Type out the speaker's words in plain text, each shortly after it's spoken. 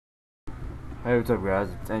Hey, what's up, guys?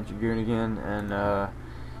 It's Ancient Goon again, and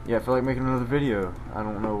yeah, I feel like making another video. I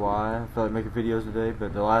don't know why. I feel like making videos today,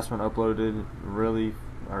 but the last one uploaded really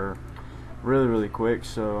quick,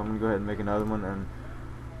 so I'm gonna go ahead and make another one. And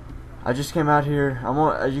I just came out here.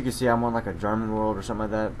 As you can see, I'm on like a German world or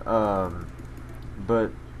something like that.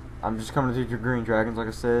 But I'm just coming to teach your green dragons, like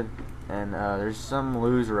I said, and there's some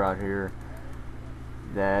loser out here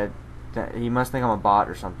that he must think I'm a bot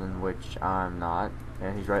or something, which I'm not.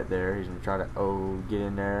 And he's right there. He's gonna try to get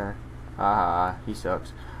in there. He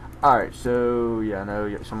sucks. Alright, so yeah, I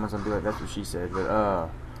know someone's gonna be like, that's what she said, but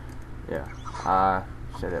yeah, I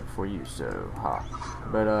said that before you, so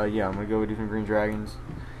but yeah, I'm gonna go do some green dragons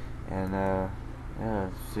and yeah,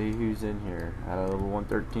 see who's in here. Level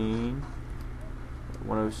 113,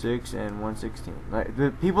 106, and 116. Like the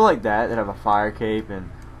people like that have a fire cape and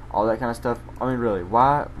all that kind of stuff. I mean, really,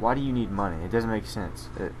 why do you need money? It doesn't make sense.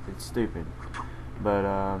 It's stupid. But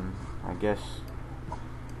I guess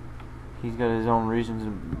he's got his own reasons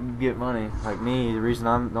to get money. Like me, the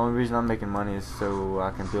only reason I'm making money is so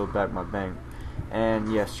I can build back my bank.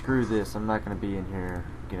 And yeah, screw this. I'm not gonna be in here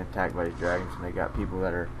getting attacked by these dragons, and they got people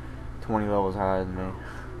that are 20 levels higher than me.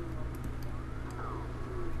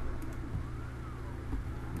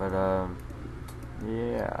 But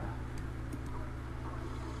yeah.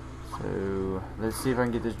 So let's see if I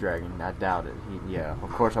can get this dragon. I doubt it. Yeah,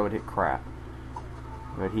 of course I would hit crap.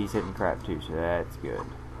 But he's hitting crap too, so that's good.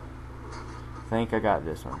 I think I got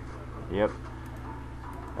this one. Yep.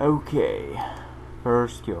 Okay.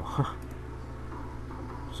 First kill.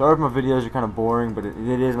 Sorry if my videos are kind of boring, but it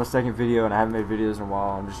is my second video, and I haven't made videos in a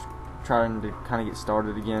while. I'm just trying to kind of get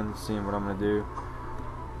started again, seeing what I'm going to do.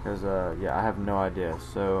 Because, yeah, I have no idea.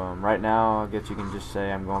 So, right now, I guess you can just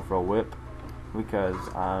say I'm going for a whip. Because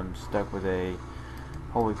I'm stuck with a...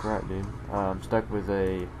 Holy crap, dude. I'm stuck with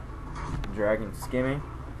a... dragon skimming.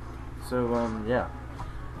 So yeah,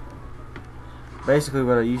 basically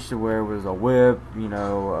what I used to wear was a whip, you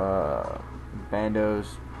know, bandos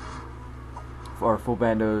or full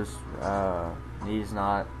bandos, knees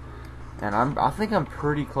not, and I think I'm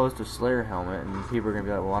pretty close to Slayer helmet, and people are gonna be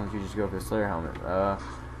like, well, why don't you just go for the Slayer helmet?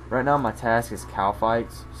 Right now my task is cow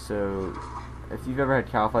fights, so if you've ever had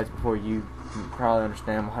cow fights before, you probably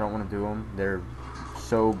understand why I don't want to do them. They're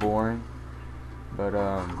so boring. But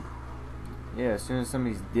yeah, as soon as some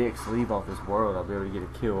of these dicks leave off this world, I'll be able to get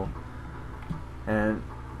a kill. And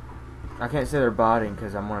I can't say they're botting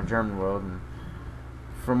because I'm on a German world, and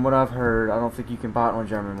from what I've heard, I don't think you can bot on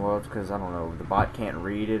German worlds because, I don't know, the bot can't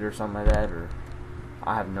read it or something like that, or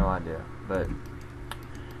I have no idea. But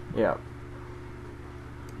yeah,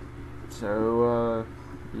 so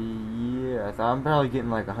yeah, I'm probably getting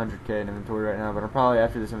like 100k in inventory right now, but I'm probably,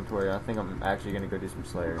 after this inventory, I think I'm actually gonna go do some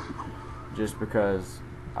Slayer, just because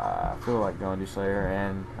I feel like going to do Slayer,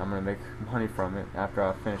 and I'm gonna make money from it after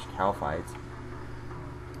I finish cow fights.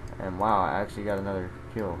 And wow, I actually got another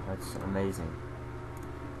kill. That's amazing.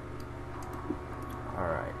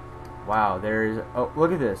 Alright. Wow, there's... Oh,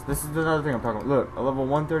 look at this. This is another thing I'm talking about. Look, a level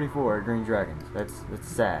 134 green dragons. That's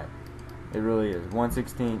sad. It really is.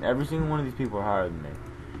 116. Every single one of these people are higher than me.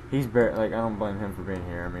 He's bare... Like, I don't blame him for being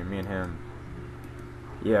here. I mean, me and him...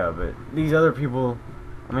 Yeah, but these other people...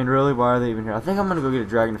 I mean, really, why are they even here? I think I'm gonna go get a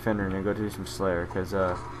Dragon Defender and then go do some Slayer, because,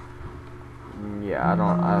 yeah, I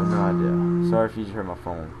have no idea. Sorry if you just heard my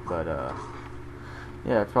phone, but, yeah,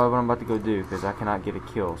 that's probably what I'm about to go do, because I cannot get a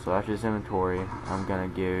kill. So after this inventory, I'm gonna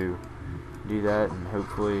go do that, and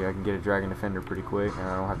hopefully I can get a Dragon Defender pretty quick, and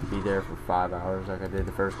I don't have to be there for 5 hours like I did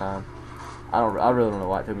the first time. I really don't know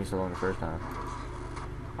why it took me so long the first time.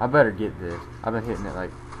 I better get this. I've been hitting it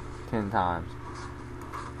like 10 times.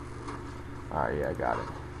 Alright, yeah, I got it.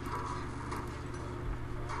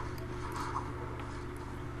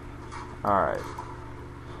 Alright.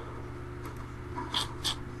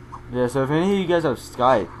 Yeah, so if any of you guys have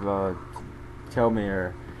Skype, tell me,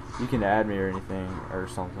 or you can add me or anything, or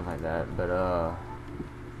something like that. But,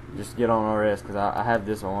 just get on RS, because I have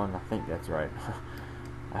this on. I think that's right.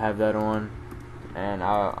 I have that on. And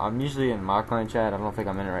I'm usually in my clan chat. I don't think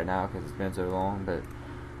I'm in it right now, because it's been so long. But,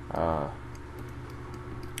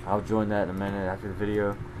 I'll join that in a minute after the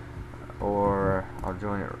video. Or I'll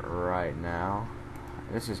join it right now.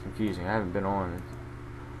 This is confusing. I haven't been on it.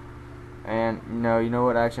 And no, you know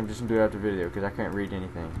what? Actually, I'm just gonna do it after the video because I can't read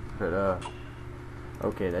anything. But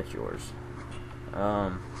okay, that's yours.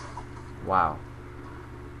 Wow.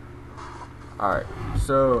 All right.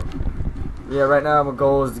 So yeah, right now my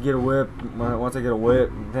goal is to get a whip. Once I get a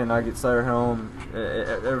whip, then I get Slayer helm.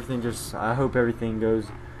 Everything just. I hope everything goes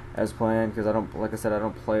as planned, because I don't. Like I said, I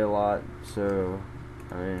don't play a lot. So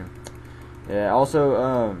I mean, yeah.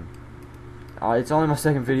 Also, it's only my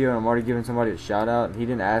second video, and I'm already giving somebody a shout out. He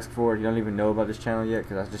didn't ask for it. He don't even know about this channel yet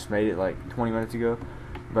because I just made it like 20 minutes ago.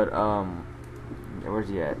 But where's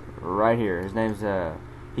he at? Right here. His name's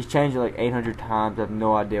he's changed it like 800 times. I have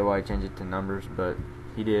no idea why he changed it to numbers, but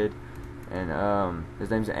he did. And his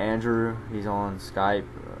name's Andrew. He's on Skype,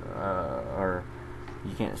 or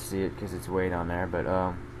you can't see it because it's way down there. But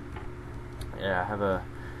yeah,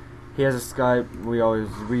 he has a Skype.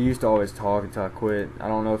 We used to always talk until I quit. I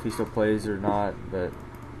don't know if he still plays or not, but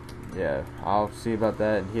yeah, I'll see about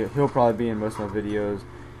that. And he'll probably be in most of my videos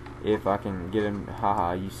if I can get him.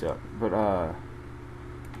 Haha, you suck. But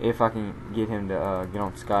if I can get him to get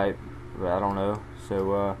on Skype, but I don't know.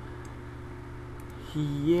 So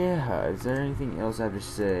yeah, is there anything else I have to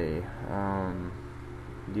say?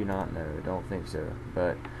 Do not know. Don't think so.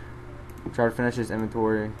 But try to finish this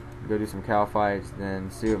inventory, go do some cow fights, then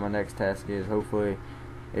see what my next task is. Hopefully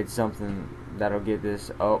it's something that'll get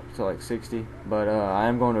this up to like 60. But I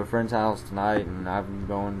am going to a friend's house tonight, and I'm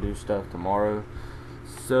going to do stuff tomorrow,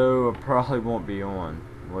 so I probably won't be on,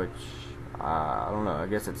 which I don't know. I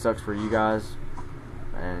guess it sucks for you guys,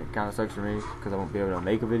 and it kind of sucks for me because I won't be able to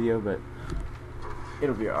make a video, but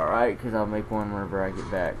it'll be alright because I'll make one whenever I get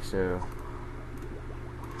back. So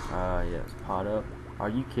yes, pot up. Are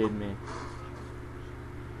you kidding me?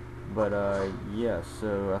 But yeah,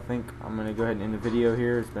 so I think I'm gonna go ahead and end the video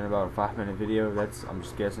here. It's been about a 5-minute video. I'm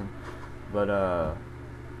just guessing. But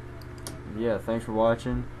yeah, thanks for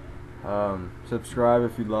watching. Subscribe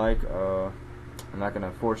if you'd like. I'm not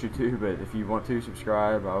gonna force you to, but if you want to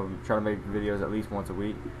subscribe, I'll try to make videos at least once a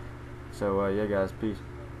week. So yeah, guys, peace.